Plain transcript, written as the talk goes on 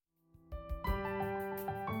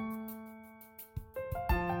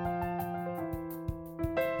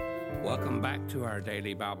Welcome back to our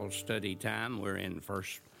daily Bible study time. We're in 1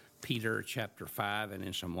 Peter chapter 5, and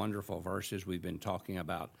in some wonderful verses we've been talking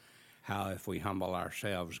about how if we humble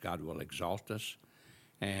ourselves, God will exalt us,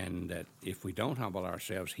 and that if we don't humble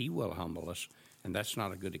ourselves, He will humble us, and that's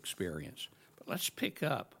not a good experience. But let's pick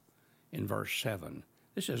up in verse 7.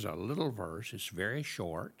 This is a little verse. It's very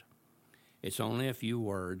short. It's only a few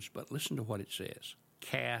words, but listen to what it says.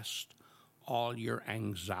 Cast all your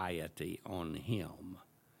anxiety on Him,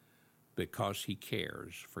 because He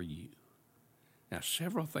cares for you. Now,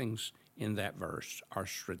 several things in that verse are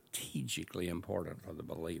strategically important for the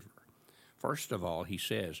believer. First of all, he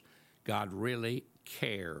says, God really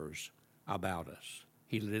cares about us.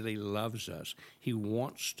 He really loves us. He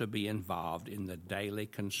wants to be involved in the daily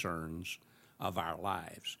concerns of our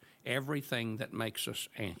lives. Everything that makes us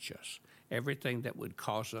anxious, everything that would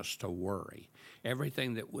cause us to worry,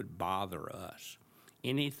 everything that would bother us,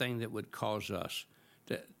 anything that would cause us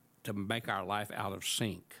to make our life out of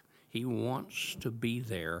sync. He wants to be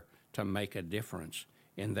there to make a difference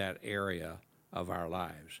in that area of our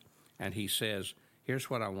lives. And He says, here's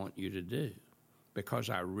what I want you to do.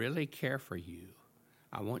 Because I really care for you,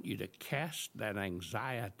 I want you to cast that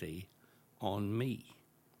anxiety on me.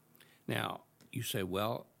 Now, you say,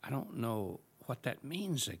 well, I don't know what that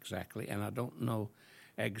means exactly, and I don't know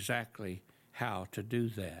exactly how to do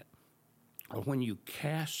that. Or when you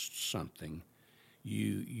cast something,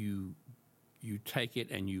 you take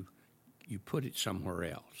it and you put it somewhere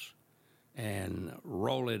else, and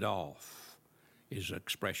roll it off is an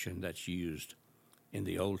expression that's used in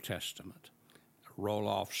the Old Testament. Roll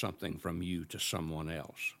off something from you to someone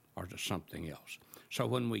else or to something else. So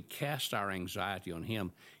when we cast our anxiety on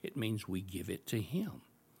Him, it means we give it to Him.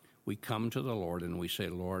 We come to the Lord and we say,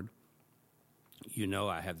 Lord, you know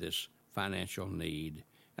I have this financial need,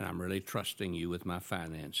 and I'm really trusting you with my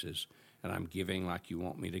finances, and I'm giving like you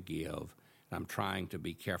want me to give, and I'm trying to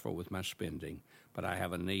be careful with my spending, but I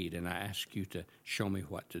have a need, and I ask you to show me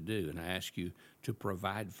what to do, and I ask you to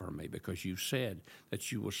provide for me, because you said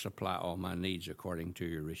that you will supply all my needs according to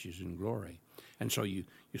your riches and glory. And so you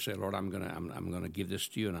say, Lord, I'm gonna give this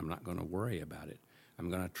to you, and I'm not going to worry about it.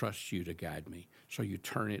 I'm going to trust you to guide me. So you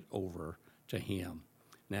turn it over to Him.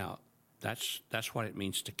 Now, that's what it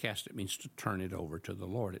means to cast. It means to turn it over to the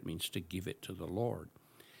Lord. It means to give it to the Lord.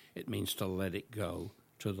 It means to let it go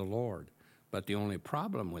to the Lord. But the only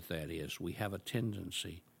problem with that is we have a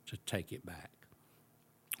tendency to take it back.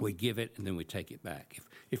 We give it and then we take it back.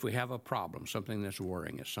 If we have a problem, something that's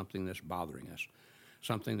worrying us, something that's bothering us,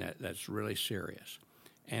 something that's really serious,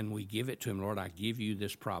 and we give it to Him, Lord, I give you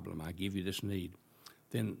this problem, I give you this need,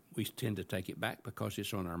 then we tend to take it back because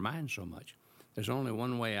it's on our mind so much. There's only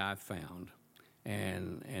one way I've found,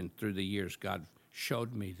 and through the years God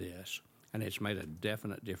showed me this, and it's made a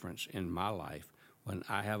definite difference in my life. When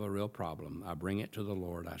I have a real problem, I bring it to the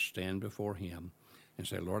Lord, I stand before Him and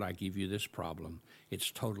say, Lord, I give you this problem. It's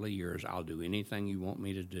totally yours. I'll do anything you want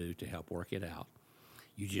me to do to help work it out.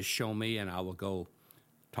 You just show me, and I will go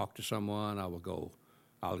talk to someone. I'll go,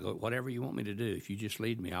 whatever you want me to do. If you just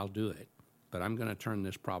lead me, I'll do it. But I'm going to turn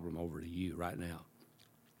this problem over to you right now.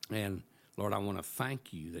 And Lord, I want to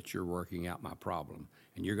thank you that you're working out my problem,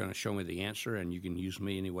 and you're going to show me the answer, and you can use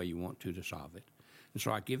me any way you want to solve it. And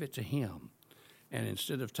so I give it to Him. And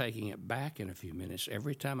instead of taking it back in a few minutes,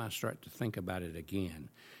 every time I start to think about it again,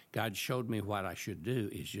 God showed me what I should do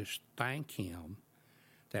is just thank Him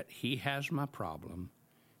that He has my problem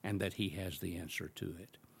and that He has the answer to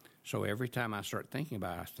it. So every time I start thinking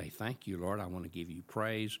about it, I say, thank you, Lord. I want to give you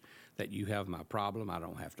praise that you have my problem. I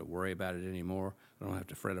don't have to worry about it anymore. I don't have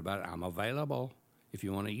to fret about it. I'm available if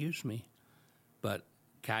you want to use me. But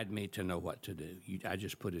guide me to know what to do. I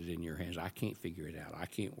just put it in your hands. I can't figure it out. I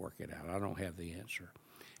can't work it out. I don't have the answer.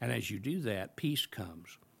 And as you do that, peace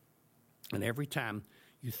comes. And every time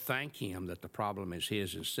you thank Him that the problem is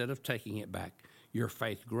His, instead of taking it back, your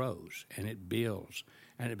faith grows and it builds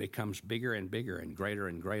and it becomes bigger and bigger and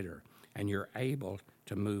greater, and you're able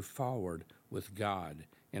to move forward with God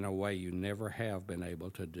in a way you never have been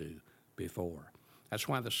able to do before. That's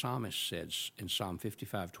why the psalmist says in Psalm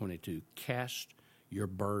 55:22, cast your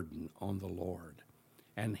burden on the Lord,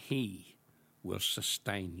 and He will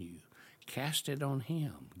sustain you. Cast it on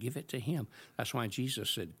Him. Give it to Him. That's why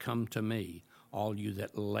Jesus said, come to me, all you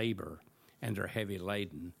that labor and are heavy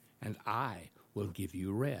laden, and I will give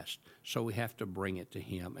you rest. So we have to bring it to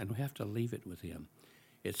Him, and we have to leave it with Him.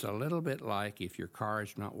 It's a little bit like if your car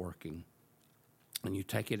is not working, and you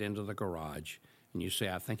take it into the garage, and you say,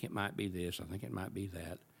 I think it might be this, I think it might be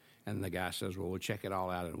that. And the guy says, well, we'll check it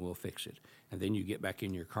all out and we'll fix it. And then you get back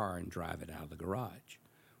in your car and drive it out of the garage.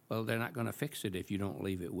 Well, they're not going to fix it if you don't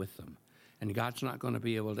leave it with them. And God's not going to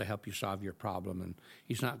be able to help you solve your problem, and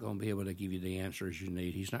He's not going to be able to give you the answers you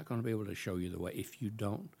need. He's not going to be able to show you the way if you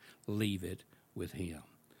don't leave it with Him.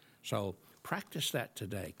 So practice that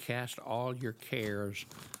today. Cast all your cares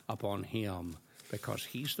upon Him, because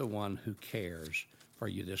He's the one who cares for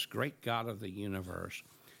you, this great God of the universe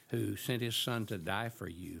who sent His Son to die for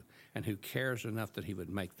you, and who cares enough that He would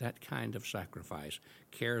make that kind of sacrifice,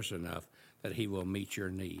 cares enough that He will meet your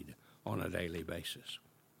need on a daily basis.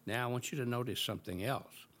 Now, I want you to notice something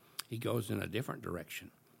else. He goes in a different direction.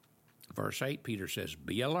 Verse 8, Peter says,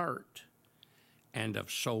 "Be alert and of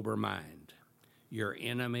sober mind. Your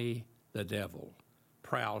enemy, the devil,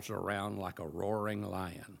 prowls around like a roaring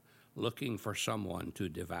lion, looking for someone to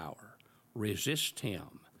devour. Resist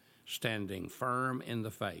him, standing firm in the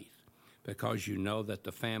faith, because you know that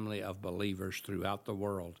the family of believers throughout the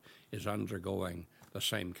world is undergoing the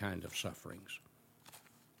same kind of sufferings."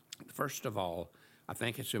 First of all, I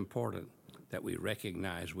think it's important that we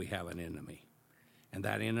recognize we have an enemy, and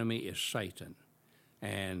that enemy is Satan,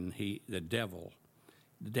 and the devil.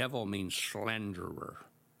 The devil means slanderer.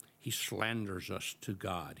 He slanders us to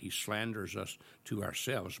God. He slanders us to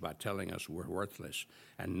ourselves by telling us we're worthless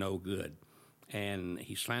and no good. And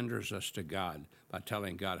he slanders us to God by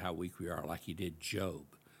telling God how weak we are, like he did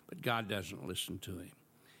Job. But God doesn't listen to him.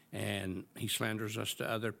 And he slanders us to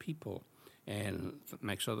other people and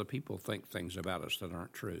makes other people think things about us that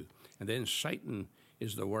aren't true. And then Satan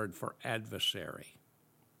is the word for adversary.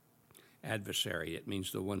 Adversary, it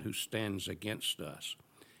means the one who stands against us.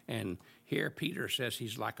 And here Peter says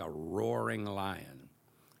he's like a roaring lion.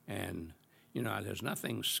 And, there's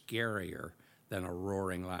nothing scarier than a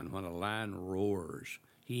roaring lion. When a lion roars,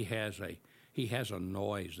 he has a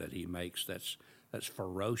noise that he makes that's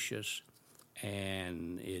ferocious,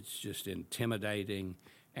 and it's just intimidating,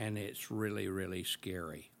 and it's really, really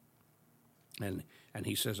scary. And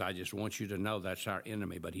he says, I just want you to know that's our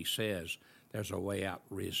enemy. But he says there's a way out.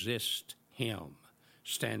 Resist him,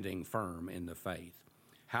 standing firm in the faith.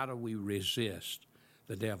 How do we resist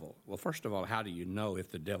the devil? Well, first of all, how do you know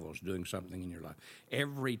if the devil's doing something in your life?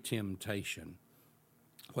 Every temptation,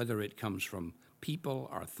 whether it comes from people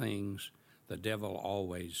or things, the devil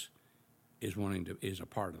always is a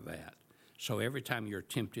part of that. So every time you're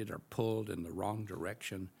tempted or pulled in the wrong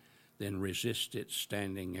direction, then resist it,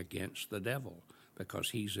 standing against the devil, because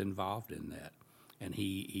he's involved in that, and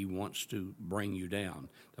he wants to bring you down.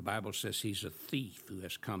 The Bible says he's a thief who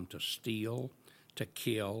has come to steal, to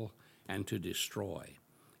kill, and to destroy.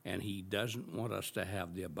 And he doesn't want us to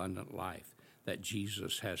have the abundant life that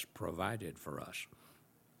Jesus has provided for us.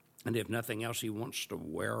 And if nothing else, he wants to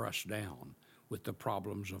wear us down with the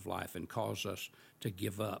problems of life and cause us to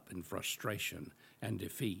give up in frustration and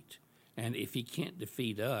defeat. And if he can't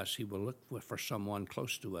defeat us, he will look for someone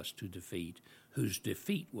close to us to defeat, whose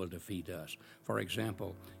defeat will defeat us. For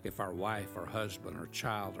example, if our wife or husband or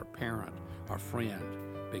child or parent or friend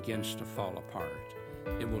begins to fall apart,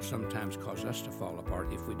 it will sometimes cause us to fall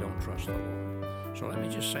apart if we don't trust the Lord. So let me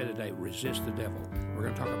just say today, resist the devil. We're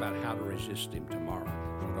going to talk about how to resist him tomorrow,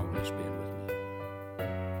 so don't miss being with me.